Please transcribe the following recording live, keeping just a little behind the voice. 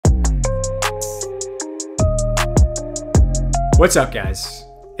What's up, guys?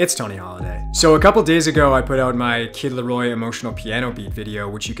 It's Tony Holiday. So a couple days ago, I put out my Kid Leroy emotional piano beat video,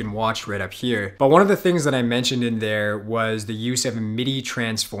 which you can watch right up here. But one of the things that I mentioned in there was the use of a Midi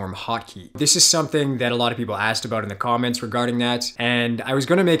Transform hotkey. This is something that a lot of people asked about in the comments regarding that, and I was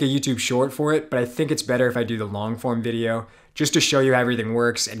gonna make a YouTube short for it, but I think it's better if I do the long form video just to show you how everything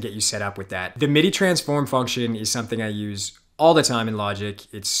works and get you set up with that. The Midi Transform function is something I use all the time in Logic.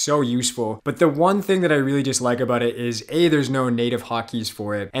 It's so useful. But the one thing that I really dislike about it is A, there's no native hotkeys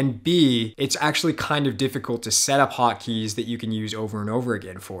for it, and B, it's actually kind of difficult to set up hotkeys that you can use over and over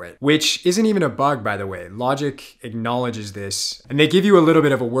again for it, which isn't even a bug, by the way. Logic acknowledges this, and they give you a little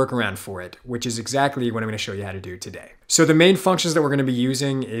bit of a workaround for it, which is exactly what I'm going to show you how to do today. So the main functions that we're going to be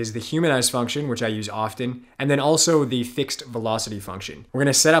using is the humanize function, which I use often, and then also the fixed velocity function. We're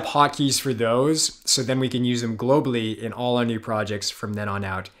going to set up hotkeys for those, so then we can use them globally in all our new projects from then on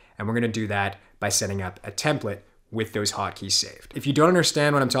out. And we're going to do that by setting up a template with those hotkeys saved. If you don't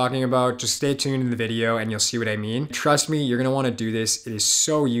understand what I'm talking about, just stay tuned in the video and you'll see what I mean. Trust me, you're going to want to do this. It is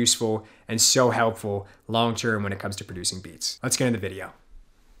so useful and so helpful long-term when it comes to producing beats. Let's get into the video.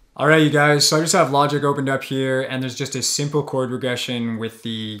 All right, you guys, so I just have Logic opened up here, and there's just a simple chord regression with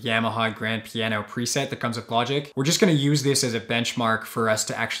the Yamaha Grand Piano preset that comes with Logic. We're just gonna use this as a benchmark for us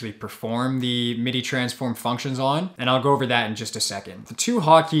to actually perform the Midi Transform functions on, and I'll go over that in just a second. The two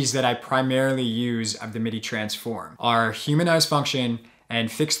hotkeys that I primarily use of the Midi Transform are humanize function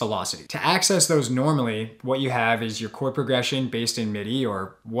and fixed velocity. To access those normally, what you have is your chord progression based in MIDI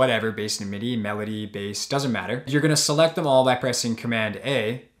or whatever based in MIDI, melody, bass, doesn't matter. You're gonna select them all by pressing Command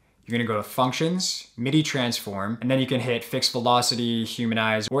A. You're gonna go to Functions, Midi Transform, and then you can hit Fixed Velocity,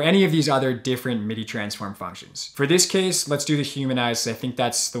 Humanize, or any of these other different Midi Transform functions. For this case, let's do the Humanize. I think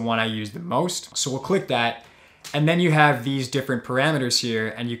that's the one I use the most. So we'll click that. And then you have these different parameters here,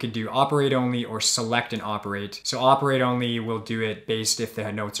 and you can do operate only or select and operate. So operate only will do it based if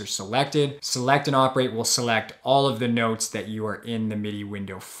the notes are selected. Select and operate will select all of the notes that you are in the MIDI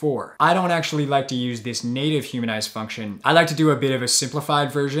window for. I don't actually like to use this native humanize function. I like to do a bit of a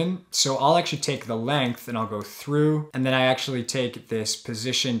simplified version. So I'll actually take the length and I'll go through, and then I actually take this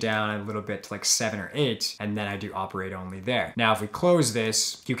position down a little bit to like 7 or 8, and then I do operate only there. Now, if we close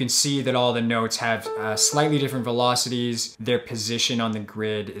this, you can see that all the notes have slightly different velocities. Their position on the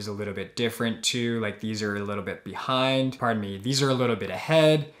grid is a little bit different too. Like these are a little bit behind, pardon me, these are a little bit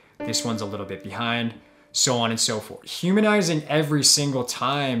ahead. This one's a little bit behind, so on and so forth. Humanizing every single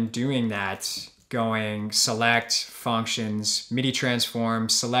time doing that, going select, functions, Midi Transform,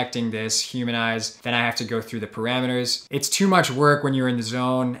 selecting this, humanize, then I have to go through the parameters. It's too much work when you're in the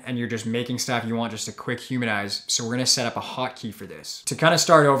zone and you're just making stuff, you want just a quick humanize. So we're gonna set up a hotkey for this. To kind of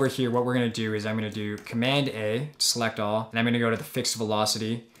start over here, what we're gonna do is I'm gonna do Command A, select all, and I'm gonna go to the fixed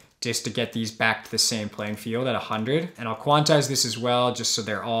velocity just to get these back to the same playing field at 100. And I'll quantize this as well, just so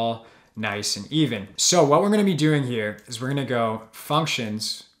they're all nice and even. So what we're gonna be doing here is we're gonna go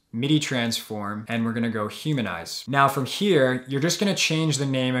functions, Midi Transform, and we're gonna go humanize. Now from here, you're just gonna change the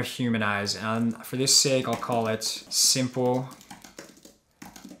name of humanize, and for this sake, I'll call it simple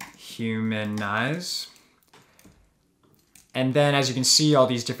humanize. And then as you can see, all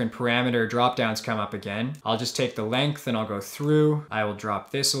these different parameter drop downs come up again. I'll just take the length and I'll go through. I will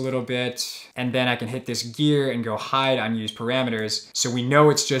drop this a little bit, and then I can hit this gear and go hide unused parameters. So we know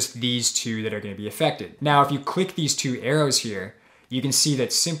it's just these two that are gonna be affected. Now, if you click these two arrows here, you can see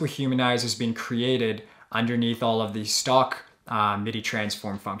that Simple Humanize has been created underneath all of the stock Midi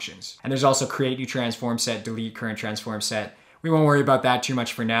Transform functions. And there's also Create New Transform Set, Delete Current Transform Set. We won't worry about that too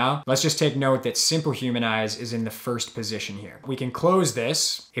much for now. Let's just take note that Simple Humanize is in the first position here. We can close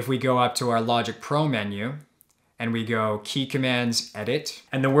this if we go up to our Logic Pro menu and we go Key Commands, Edit.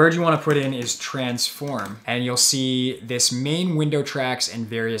 And the word you want to put in is Transform. And you'll see this main window tracks and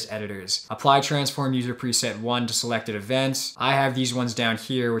various editors. Apply Transform User Preset 1 to selected events. I have these ones down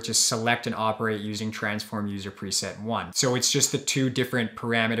here, which is Select and Operate using Transform User Preset 1. So it's just the two different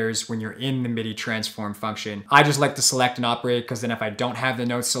parameters when you're in the Midi Transform function. I just like to select and operate because then if I don't have the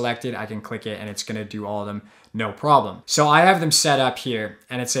notes selected, I can click it and it's gonna do all of them. No problem. So I have them set up here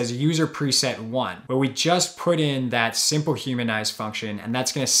and it says user preset 1, where we just put in that simple humanize function, and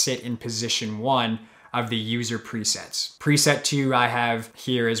that's gonna sit in position 1 of the user presets. Preset 2 I have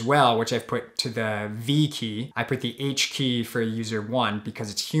here as well, which I've put to the V key. I put the H key for user 1 because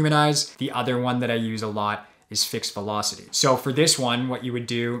it's humanize. The other one that I use a lot is fixed velocity. So for this one, what you would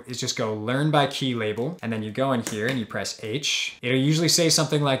do is just go learn by key label, and then you go in here and you press H. It'll usually say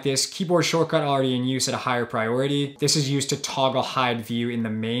something like this: keyboard shortcut already in use at a higher priority. This is used to toggle hide view in the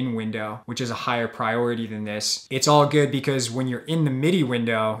main window, which is a higher priority than this. It's all good because when you're in the MIDI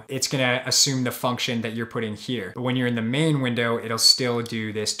window, it's gonna assume the function that you're putting here. But when you're in the main window, it'll still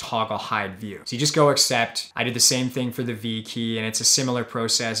do this toggle hide view. So you just go accept. I did the same thing for the V key, and it's a similar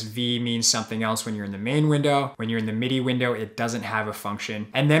process. V means something else when you're in the main window. When you're in the MIDI window, it doesn't have a function.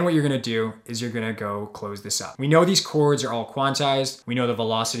 And then what you're gonna do is you're gonna go close this up. We know these chords are all quantized. We know the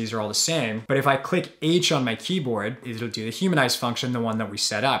velocities are all the same, but if I click H on my keyboard, it'll do the humanize function, the one that we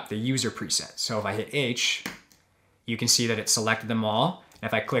set up, the user preset. So if I hit H, you can see that it selected them all.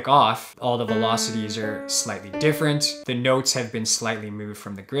 If I click off, all the velocities are slightly different. The notes have been slightly moved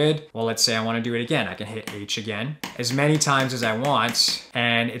from the grid. Well, let's say I want to do it again. I can hit H again as many times as I want,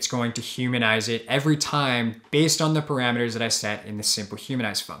 and it's going to humanize it every time based on the parameters that I set in the simple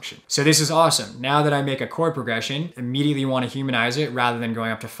humanize function. So this is awesome. Now that I make a chord progression, immediately want to humanize it rather than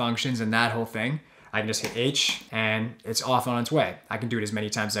going up to functions and that whole thing. I can just hit H and it's off on its way. I can do it as many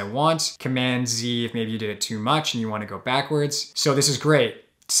times as I want. Command Z if maybe you did it too much and you want to go backwards. So this is great.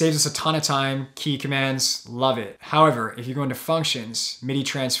 Saves us a ton of time. Key commands, love it. However, if you go into functions, Midi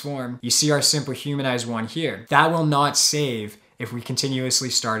Transform, you see our simple humanize one here. That will not save if we continuously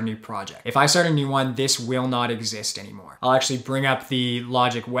start a new project. If I start a new one, this will not exist anymore. I'll actually bring up the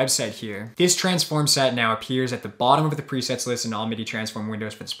Logic website here. This transform set now appears at the bottom of the presets list in all Midi Transform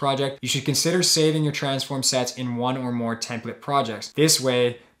windows for this project. You should consider saving your transform sets in one or more template projects. This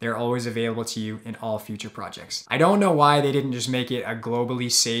way, they're always available to you in all future projects. I don't know why they didn't just make it a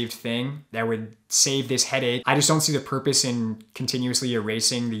globally saved thing that would save this headache. I just don't see the purpose in continuously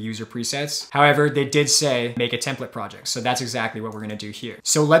erasing the user presets. However, they did say make a template project. So that's exactly what we're gonna do here.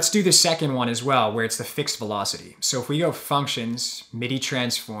 So let's do the second one as well, where it's the fixed velocity. So if we go functions, Midi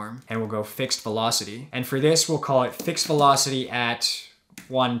Transform, and we'll go fixed velocity. And for this, we'll call it fixed velocity at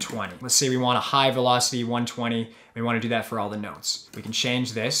 120. Let's say we want a high velocity 120. We want to do that for all the notes. We can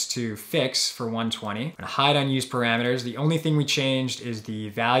change this to fix for 120 and hide unused parameters. The only thing we changed is the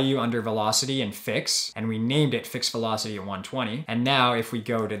value under velocity and fix, and we named it fixed velocity at 120. And now if we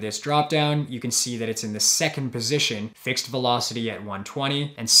go to this dropdown, you can see that it's in the second position, fixed velocity at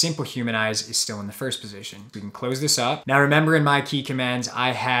 120, and simple humanize is still in the first position. We can close this up. Now remember in my key commands, I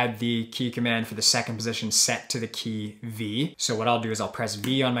had the key command for the second position set to the key V. So what I'll do is I'll press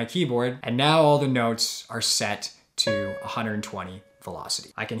V on my keyboard, and now all the notes are set to 120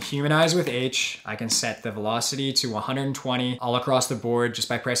 velocity. I can humanize with H. I can set the velocity to 120 all across the board just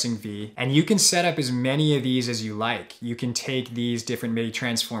by pressing V. And you can set up as many of these as you like. You can take these different Midi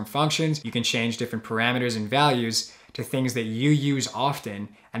Transform functions. You can change different parameters and values to things that you use often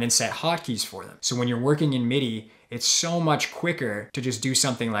and then set hotkeys for them. So when you're working in MIDI, it's so much quicker to just do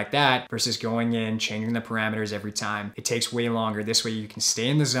something like that versus going in, changing the parameters every time. It takes way longer. This way you can stay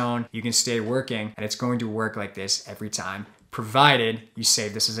in the zone, you can stay working, and it's going to work like this every time, provided you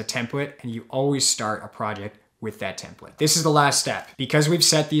save this as a template and you always start a project with that template. This is the last step. Because we've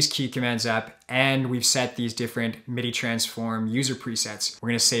set these key commands up and we've set these different Midi Transform user presets, we're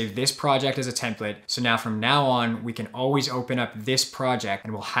gonna save this project as a template. So now from now on, we can always open up this project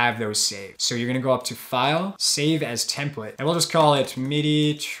and we'll have those saved. So you're gonna go up to File, Save as Template, and we'll just call it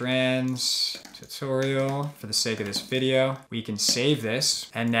Midi Trans Tutorial for the sake of this video. We can save this.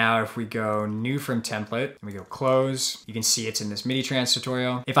 And now if we go New from Template, and we go Close, you can see it's in this Midi Trans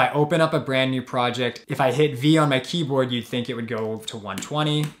Tutorial. If I open up a brand new project, if I hit V on my keyboard, you'd think it would go to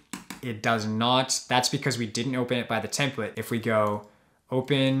 120. It does not. That's because we didn't open it by the template. If we go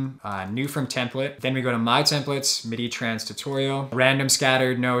Open New from Template, then we go to My Templates, Midi Trans Tutorial, random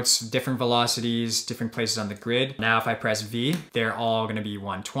scattered notes, different velocities, different places on the grid. Now if I press V, they're all gonna be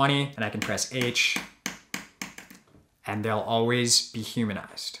 120, and I can press H, and they'll always be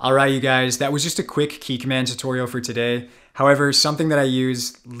humanized. All right, you guys, that was just a quick key command tutorial for today. However, something that I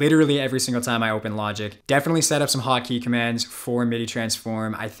use literally every single time I open Logic. Definitely set up some hotkey commands for Midi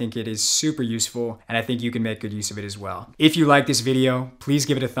Transform. I think it is super useful, and I think you can make good use of it as well. If you like this video, please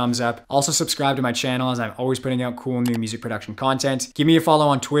give it a thumbs up. Also subscribe to my channel, as I'm always putting out cool new music production content. Give me a follow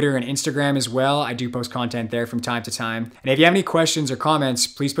on Twitter and Instagram as well. I do post content there from time to time. And if you have any questions or comments,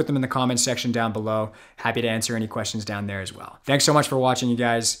 please put them in the comments section down below. Happy to answer any questions down there as well. Thanks so much for watching, you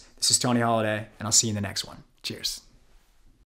guys. This is Tony Holiday, and I'll see you in the next one. Cheers.